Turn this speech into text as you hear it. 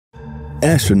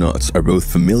Astronauts are both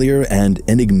familiar and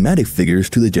enigmatic figures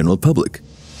to the general public.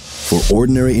 For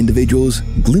ordinary individuals,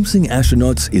 glimpsing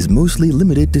astronauts is mostly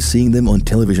limited to seeing them on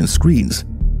television screens.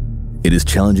 It is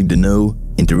challenging to know,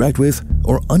 interact with,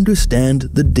 or understand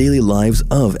the daily lives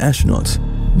of astronauts,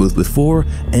 both before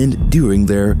and during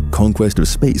their conquest of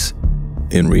space.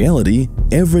 In reality,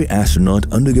 every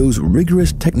astronaut undergoes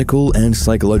rigorous technical and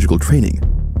psychological training.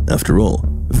 After all,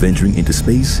 venturing into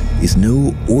space is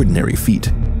no ordinary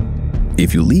feat.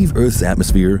 If you leave Earth's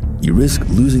atmosphere, you risk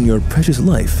losing your precious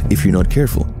life if you're not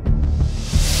careful.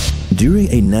 During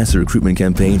a NASA recruitment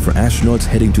campaign for astronauts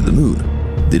heading to the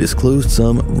moon, they disclosed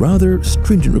some rather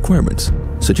stringent requirements,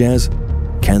 such as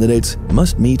candidates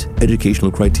must meet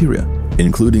educational criteria,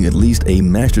 including at least a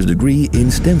master's degree in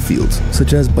STEM fields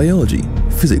such as biology,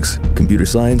 physics, computer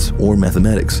science, or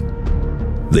mathematics.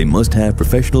 They must have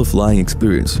professional flying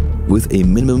experience with a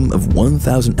minimum of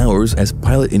 1,000 hours as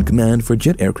pilot in command for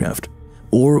jet aircraft,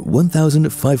 or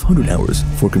 1,500 hours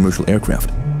for commercial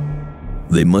aircraft.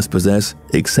 They must possess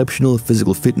exceptional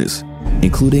physical fitness,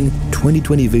 including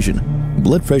 20/20 vision,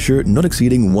 blood pressure not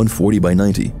exceeding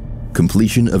 140/90,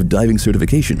 completion of diving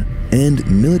certification, and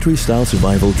military-style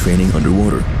survival training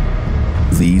underwater.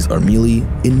 These are merely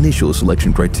initial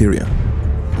selection criteria.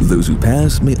 Those who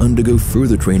pass may undergo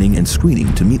further training and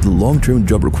screening to meet the long-term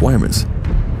job requirements.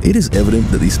 It is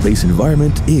evident that the space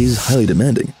environment is highly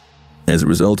demanding. As a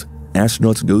result,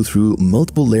 astronauts go through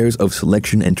multiple layers of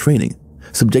selection and training,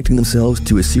 subjecting themselves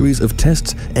to a series of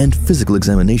tests and physical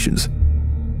examinations.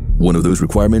 One of those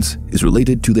requirements is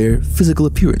related to their physical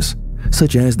appearance,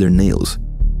 such as their nails.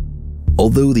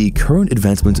 Although the current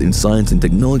advancements in science and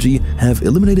technology have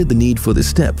eliminated the need for this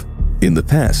step, in the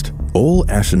past, all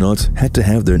astronauts had to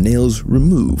have their nails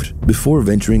removed before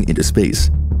venturing into space.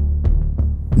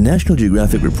 National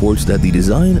Geographic reports that the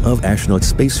design of astronaut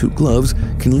spacesuit gloves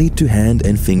can lead to hand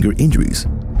and finger injuries,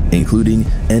 including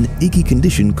an icky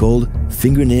condition called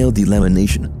fingernail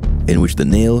delamination, in which the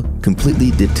nail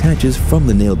completely detaches from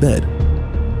the nail bed.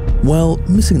 While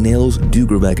missing nails do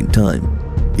grow back in time,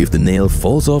 if the nail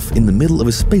falls off in the middle of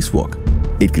a spacewalk,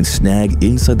 it can snag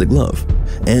inside the glove,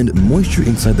 and moisture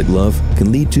inside the glove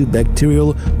can lead to bacterial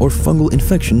or fungal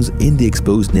infections in the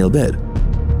exposed nail bed.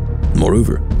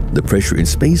 Moreover, the pressure in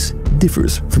space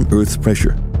differs from Earth's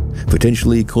pressure,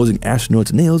 potentially causing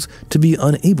astronauts' nails to be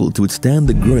unable to withstand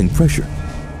the growing pressure.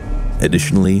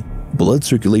 Additionally, blood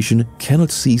circulation cannot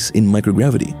cease in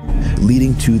microgravity,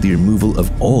 leading to the removal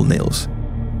of all nails.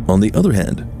 On the other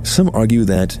hand, some argue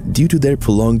that due to their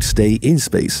prolonged stay in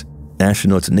space,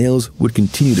 astronauts' nails would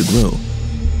continue to grow.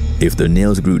 If their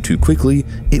nails grew too quickly,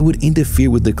 it would interfere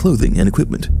with their clothing and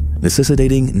equipment,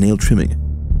 necessitating nail trimming.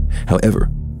 However,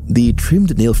 the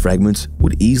trimmed nail fragments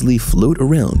would easily float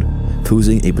around,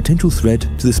 posing a potential threat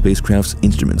to the spacecraft's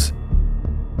instruments.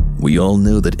 We all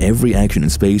know that every action in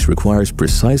space requires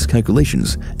precise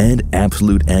calculations and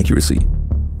absolute accuracy.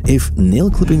 If nail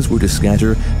clippings were to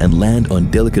scatter and land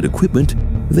on delicate equipment,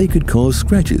 they could cause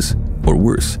scratches, or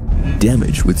worse,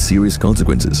 damage with serious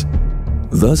consequences.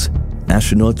 Thus,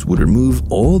 astronauts would remove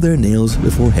all their nails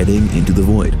before heading into the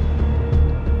void.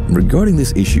 Regarding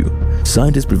this issue,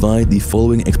 scientists provide the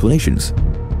following explanations.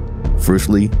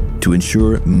 Firstly, to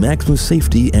ensure maximum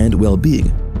safety and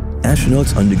well-being,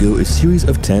 astronauts undergo a series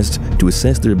of tests to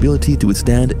assess their ability to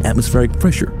withstand atmospheric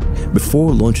pressure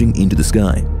before launching into the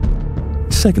sky.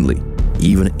 Secondly,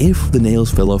 even if the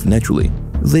nails fell off naturally,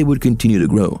 they would continue to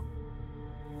grow.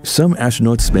 Some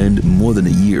astronauts spend more than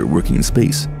a year working in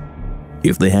space.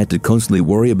 If they had to constantly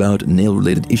worry about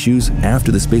nail-related issues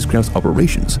after the spacecraft's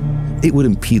operations, it would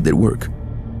impede their work.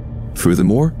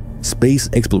 Furthermore, space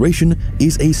exploration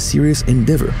is a serious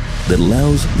endeavor that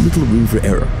allows little room for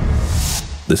error.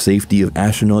 The safety of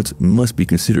astronauts must be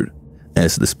considered,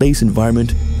 as the space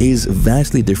environment is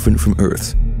vastly different from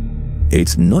Earth's.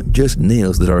 It's not just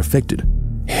nails that are affected.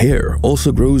 Hair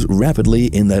also grows rapidly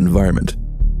in that environment.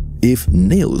 If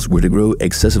nails were to grow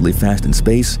excessively fast in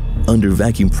space, under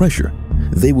vacuum pressure,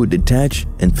 they would detach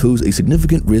and pose a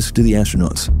significant risk to the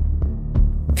astronauts.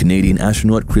 Canadian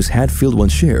astronaut Chris Hadfield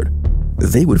once shared,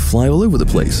 they would fly all over the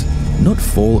place, not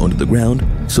fall onto the ground,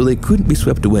 so they couldn't be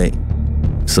swept away.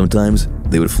 Sometimes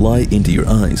they would fly into your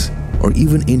eyes, or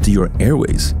even into your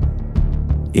airways.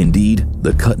 Indeed,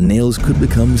 the cut nails could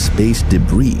become space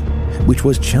debris, which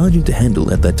was challenging to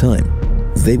handle at that time.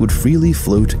 They would freely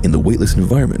float in the weightless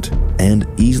environment and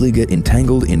easily get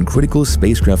entangled in critical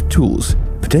spacecraft tools,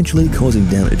 potentially causing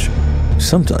damage.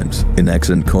 Sometimes, an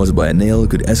accident caused by a nail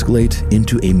could escalate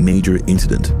into a major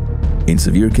incident. In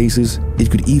severe cases, it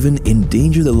could even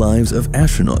endanger the lives of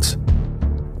astronauts.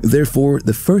 Therefore,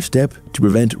 the first step to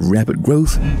prevent rapid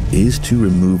growth is to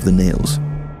remove the nails.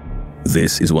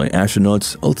 This is why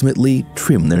astronauts ultimately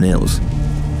trim their nails.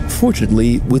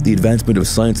 Fortunately, with the advancement of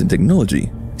science and technology,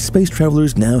 space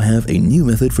travelers now have a new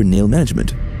method for nail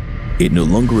management. It no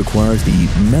longer requires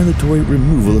the mandatory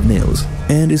removal of nails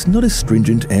and is not as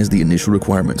stringent as the initial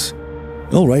requirements.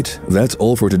 Alright, that's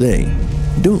all for today.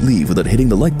 Don't leave without hitting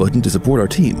the like button to support our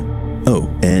team.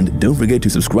 Oh, and don't forget to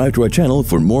subscribe to our channel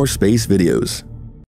for more space videos.